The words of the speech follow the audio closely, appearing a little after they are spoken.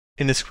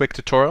In this quick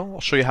tutorial, I'll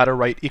show you how to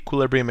write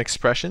equilibrium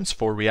expressions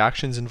for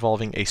reactions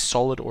involving a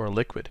solid or a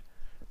liquid.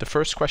 The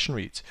first question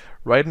reads,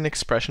 write an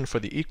expression for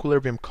the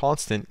equilibrium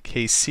constant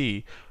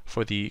Kc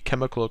for the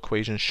chemical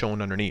equation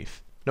shown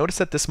underneath. Notice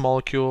that this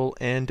molecule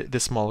and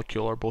this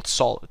molecule are both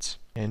solids.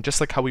 And just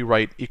like how we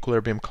write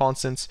equilibrium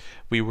constants,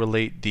 we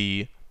relate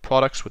the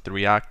products with the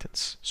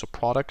reactants. So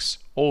products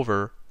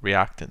over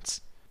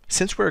reactants.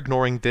 Since we're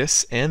ignoring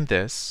this and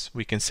this,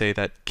 we can say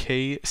that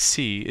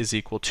Kc is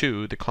equal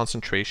to the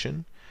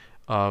concentration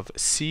of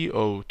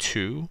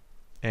CO2,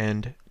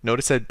 and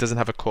notice that it doesn't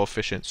have a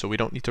coefficient, so we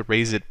don't need to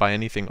raise it by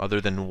anything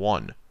other than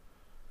 1.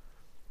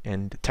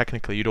 And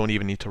technically you don't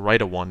even need to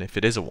write a 1 if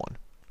it is a 1.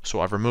 So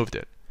I've removed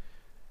it.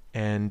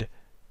 And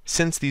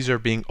since these are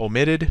being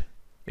omitted,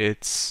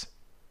 it's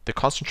the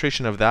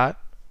concentration of that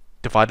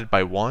divided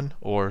by 1,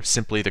 or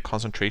simply the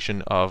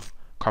concentration of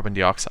carbon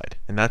dioxide,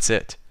 and that's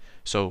it.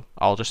 So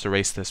I'll just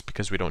erase this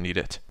because we don't need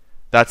it.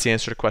 That's the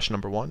answer to question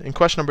number 1. In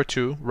question number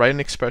 2, write an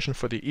expression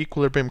for the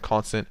equilibrium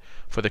constant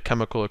for the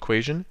chemical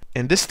equation.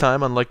 And this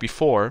time, unlike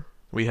before,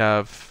 we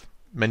have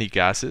many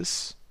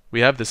gases.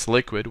 We have this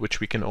liquid, which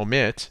we can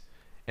omit,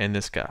 and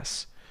this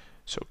gas.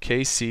 So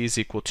Kc is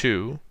equal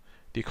to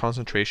the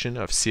concentration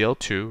of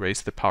Cl2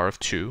 raised to the power of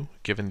 2,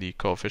 given the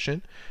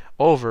coefficient,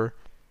 over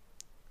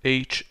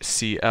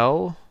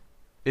HCl,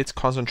 its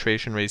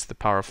concentration raised to the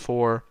power of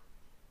 4,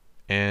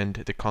 and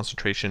the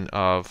concentration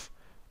of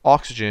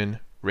oxygen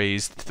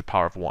raised to the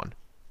power of 1.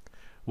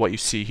 What you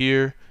see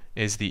here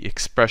is the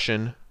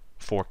expression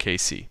for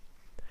Kc.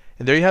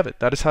 And there you have it.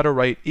 That is how to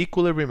write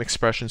equilibrium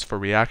expressions for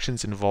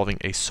reactions involving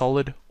a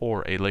solid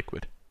or a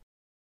liquid.